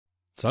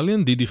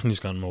ძალიან დიდი ხნის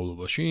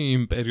განმავლობაში,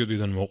 იმ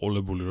პერიოდიდან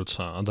მოყოლებული,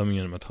 როცა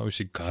ადამიანმა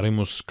თავისი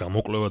გარემოს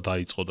გამოკვლევა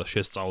დაიწყო და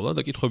შესწავლა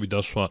და კითხვები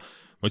დასვა,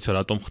 მოიცა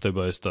რატომ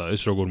ხდება ეს და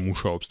ეს როგორ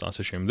მუშაობს და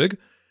ასე შემდეგ.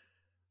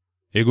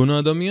 ეგონა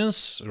ადამიანს,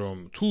 რომ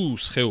თუ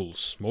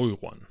სხეულს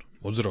მოვიყვან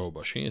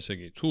მოძრაობაში, ესე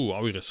იგი, თუ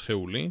ავიღე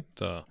სხეული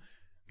და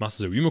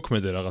მასზე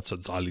ვიმოქმედე რაღაცა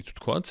ძალით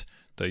თქვათ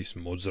და ის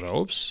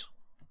მოძრაობს,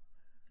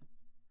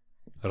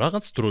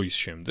 რაღაც დროის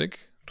შემდეგ,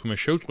 თუ მე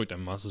შევწყვიტე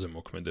მასზე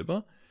მოქმედება,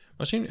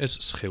 მაშინ ეს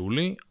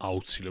სხეული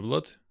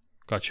აუცილებლად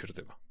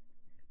გაჩერდება.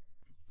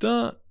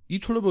 და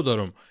ითვლებოდა,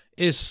 რომ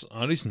ეს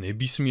არის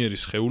ნებისმიერი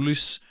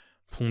სხეულის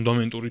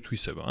ფუნდამენტური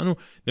თვისება. ანუ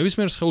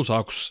ნებისმიერ სხეულს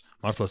აქვს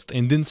მართლაც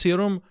ტენდენცია,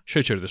 რომ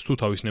შეჩერდეს თუ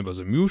თავის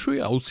ნებაზე მიუშვი,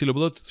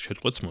 აუცილებლად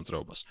შეწყვეტს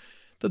მოძრაობას.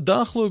 და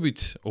დაახლოებით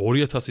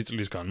 2000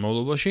 წლის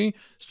განმავლობაში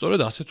სწორედ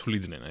ასე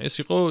თვლიდნენ.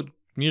 ეს იყო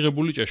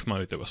მიღებული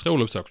ჭეშმარიტება.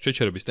 სხეულებს აქვს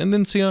შეჩერების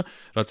ტენდენცია,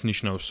 რაც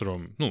ნიშნავს,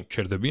 რომ,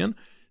 ჩერდებიან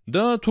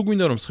და თუ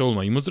გვინდა რომ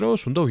სხეულმა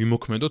იმოძრაოს, უნდა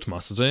ვიმოქმედოთ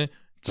მასზე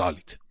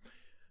ძალით.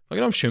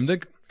 მაგრამ შემდეგ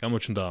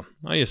გამოჩნდა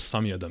ეს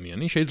სამი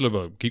ადამიანი, შეიძლება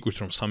გიკვირთ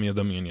რომ სამი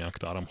ადამიანი აქ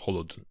არა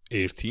მხოლოდ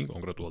ერთი,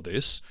 კონკრეტულად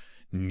ეს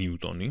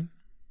ნიუტონი.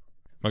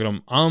 მაგრამ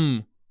ამ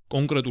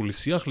კონკრეტული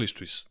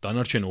სიახლისთვის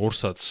დანარჩენ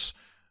ორსაც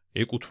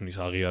ეკუთვნის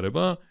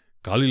აღიარება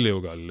გალილეო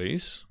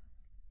გალილეის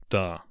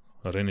და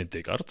რენე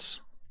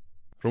დეკარტს,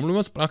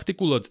 რომლებმაც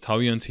პრაქტიკულად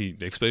თავიანთი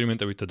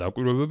ექსპერიმენტებით და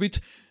დაკვირვებებით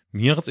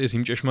მიაღწიეს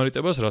იმ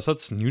ჭეშმარიტებას, რასაც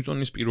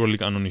ნიუტონის პირველი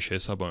კანონი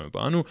შეესაბამება.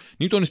 ანუ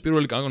ნიუტონის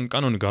პირველი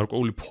კანონი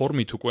გარკვეული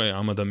ფორმით უკვე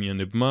ამ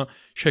ადამიანებმა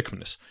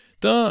შექმნეს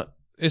და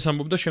ეს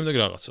ამბობდა შემდეგ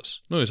რაღაცას.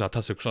 ეს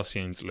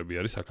 1600-იანი წლები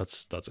არის, აქაც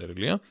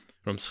დაწერილია,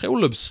 რომ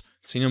სხეულებს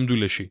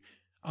სინამდვილეში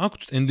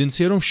აქვთ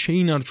ტენდენცია, რომ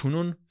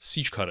შეინარჩუნონ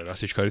სიჩქარე, რა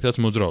სიჩქარითაც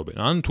მოძრაობენ.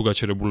 ან თუ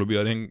გაჩერებულები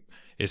არიან,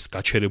 ეს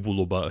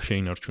გაჩერებულობა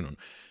შეინარჩუნონ.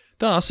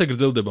 და ასე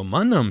გრძელდება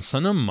მანამ,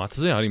 სანამ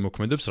მათზე არ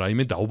იმოქმედებს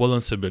რაიმე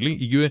დაუბალანსებელი,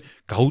 იგივე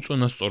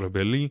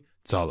გაუწონასწორებელი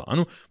ძალა.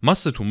 ანუ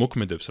მასზე თუ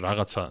მოქმედებს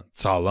რაღაცა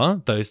ძალა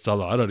და ეს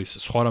ძალა არ არის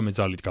სხვა რამე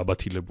ძალით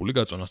გაბათილებული,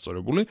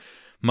 გაწონასწორებული,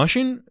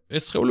 მაშინ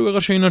ეს სხეული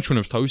ვეღარ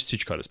შეინარჩუნებს თავის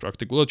სიჩქარეს.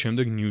 პრაქტიკულად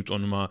შემდეგ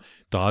ნიუტონმა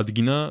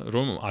დაადგინა,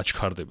 რომ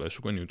აჩქარდება, ეს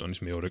უკვე ნიუტონის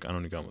მეორე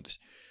კანონი გამოდის.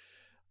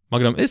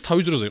 მაგრამ ეს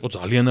თავის დროზე იყო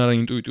ძალიან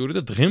არაინტუიტიური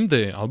და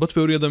დღემდე ალბათ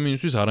ბევრი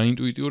ადამიანისთვის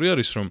არაინტუიტიური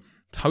არის, რომ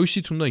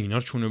თავისით უნდა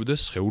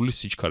ინარჩუნებდეს სხეულის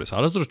სიჩქარეს.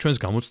 არასდროს ჩვენს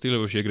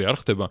გამოცდილებაში ეგრე არ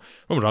ხდება,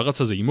 რომ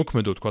რაღაცაზე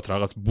იმოქმედო, თქვათ,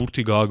 რაღაც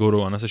ბურთი გააგორო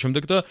ან ასე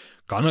შემდეგ და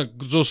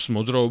განაგრძოს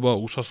მოძრაობა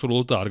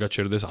უსასრულოდ და არ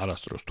გაჩერდეს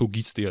არასდროს. თუ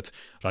გიცდიათ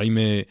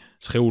რაიმე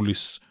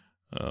სხეულის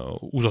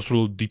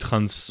უსასრულოდ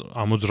დიდხანს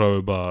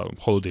ამოძრავება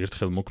მხოლოდ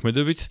ერთხელ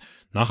მოქმედებით,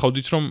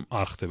 ნახავდით, რომ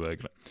არ ხდება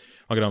ეგრე.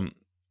 მაგრამ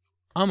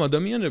ამ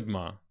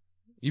ადამიანებმა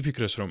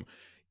იფიქრეს, რომ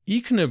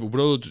იქნებ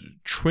უბრალოდ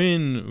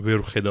ჩვენ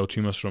ვერ ვხედავთ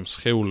იმას, რომ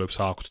სხეულებს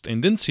აქვთ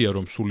ტენდენცია,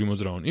 რომ სულ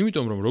იმოძრავონ,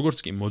 იმიტომ რომ როგორც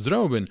კი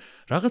მოძრაობენ,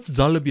 რაღაც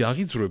ძალები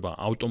აღიძვრება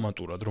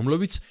ავტომატურად,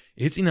 რომლებიც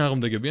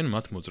ეწინააღმდეგებიან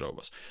მათ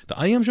მოძრაობას. და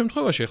აი ამ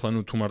შემთხვევაში, ახლა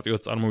თუ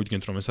მარტივად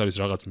წარმოვიდგენთ, რომ ეს არის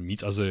რაღაც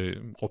მიწაზე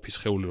ყოფი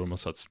სხეული,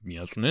 რომელსაც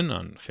მიაწვნენ,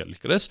 ან ხელი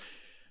ჰკრეს,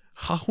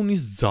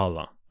 ხახუნის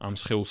ძალა ამ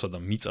სხეულსა და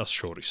მიწას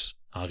შორის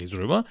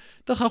აღიძვრება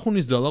და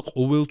ხახუნის ძალა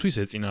ყოველთვის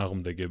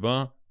ეწინააღმდეგება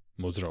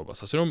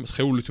მოძრაობას. ასე რომ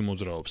სხეული თუ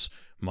მოძრაობს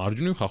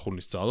მარჯვნივ,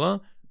 ხახუნის ძალა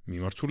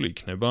მიმართული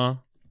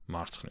იქნება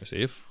მარცხნივ.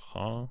 F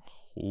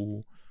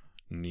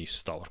ხახუნის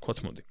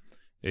დავარქვათ, მოდი.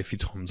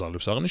 F-ით ხომ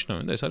ძალებს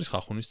აღნიშნავენ და ეს არის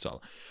ხახუნის ძალა.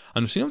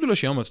 ანუ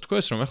სინამდვილეში ამათ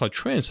თქვეს, რომ ახლა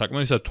ჩვენ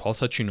საკმარისად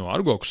თვალსაჩინო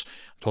არ გვაქვს,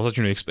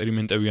 თვალსაჩინო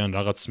ექსპერიმენტები ან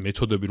რაღაც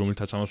მეთოდები,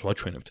 რომელთაც ამას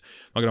ვაჩვენებთ.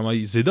 მაგრამ აი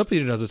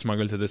ზედაპირი, რაზეც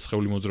მაგალითად ეს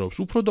სხეული მოძრაობს,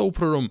 უფრო და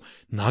უფრო რომ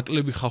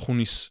ნაკლები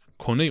ხახუნის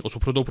ქონე იყოს,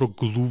 უფრო და უფრო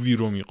გლუვი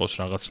რომ იყოს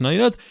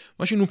რაღაცნაირად,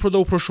 მაშინ უფრო და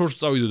უფრო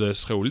შორს წავიდოდა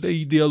ეს სხეული და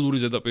იდეალური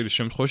ზედაპირის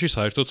შემთხვევაში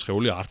საერთოდ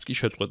სხეული არც კი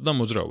შეწყვეტდა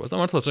მოძრაობას. და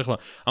მართლაც ახლა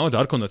ამათ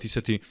არ ქონდათ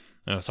ისეთი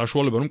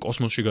საშუალება, რომ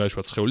კოსმოსში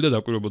გაეშვათ სხეული და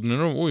დაკვირვებოდნენ,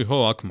 რომ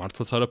აქ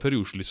მართლაც არაფერი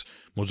უშლის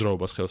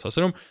მოძრაობას ხელს. ასე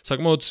რომ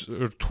საკმაოდ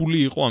რთული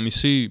იყო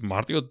ამისი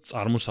მარტივად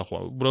წარმოსახვა.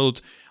 უბრალოდ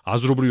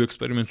აზრობრივ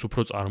ექსპერიმენტს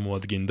უფრო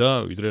წარმოადგენდა,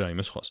 ვიდრე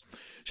რაიმე სხვას.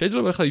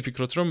 შეიძლება ახლა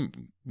იფიქროთ, რომ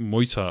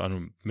მოიცა,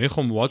 მე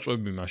ხომ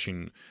ვაწვევი მაშინ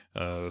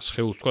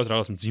სხეულს, თქვათ,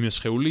 რაღაც მძიმე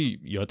სხეული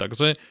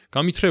იატაკზე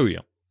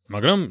გამithრევია.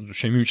 მაგრამ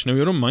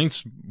შემიმჩნევია, რომ მაინც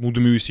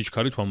მუდმივი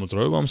სიჩქარით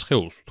ვამოძრავებ ამ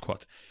სხეულს,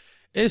 თქვათ.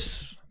 ეს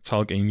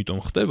ცალკე იმიტომ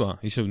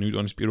ხდება, ისევ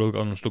ნიუტონის პირველ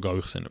კანონს თუ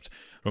გავიხსენებთ,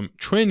 რომ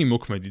ჩვენი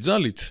მოქმედი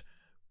ძალით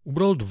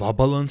უბრალოდ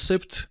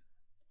ვაბალანსებთ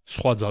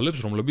სხვა ძალებს,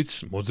 რომლებიც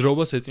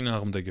მოძრაობას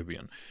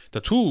ეწინააღმდეგებიან. და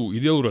თუ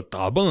იდეალურად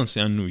დააბალანსე,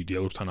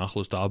 იდეალურთან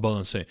ახლოს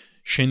დააბალანსე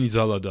შენი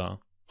ძალა და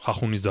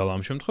ხახუნის ძალა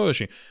ამ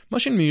შემთხვევაში,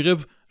 მაშინ მიიღებ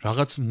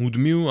რაღაც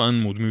მუდმივ ან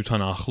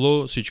მუდმივთან ახლო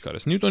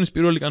სიჩქარეს. ნიუტონის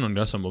პირველი კანონი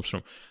რას ამბობს,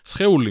 რომ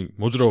სხეული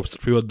მოძრაობს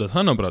წრფივად და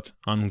თანაბრად,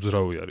 ან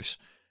უძრავი არის.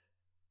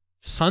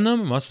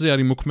 სანამ მასზე არ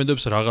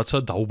იმოქმედებს რაღაცა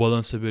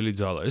დაუბალანსებელი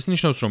ძალა. ეს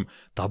ნიშნავს, რომ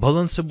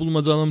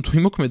დაბალანსებულმა ძალამ თუ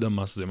იმოქმედა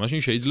მასზე, მაშინ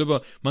შეიძლება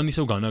მან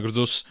ისევ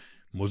განაგრძოს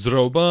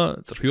მოძრაობა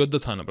წრფივად და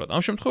თანაბრად.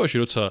 ამ შემთხვევაში,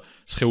 როცა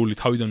სხეული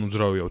თავიდან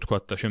უძრავია,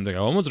 ვთქვათ, და შემდეგ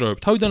ავამოძრავებ,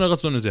 თავიდან რაღაც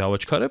დონეზე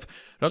ავაჩქარებ,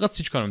 რაღაც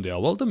სიჩქარემდე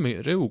ავალ და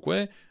მე უკვე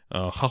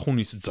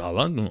ხახუნის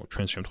ძალა,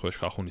 ჩვენს შემთხვევაში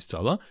ხახუნის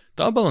ძალა,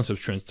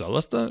 დააბალანსებს ჩვენს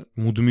ძალას და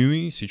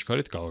მუდმივი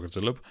სიჩქარით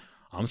გავაგრძელებ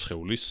ამ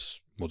სხეულის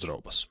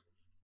მოძრაობას.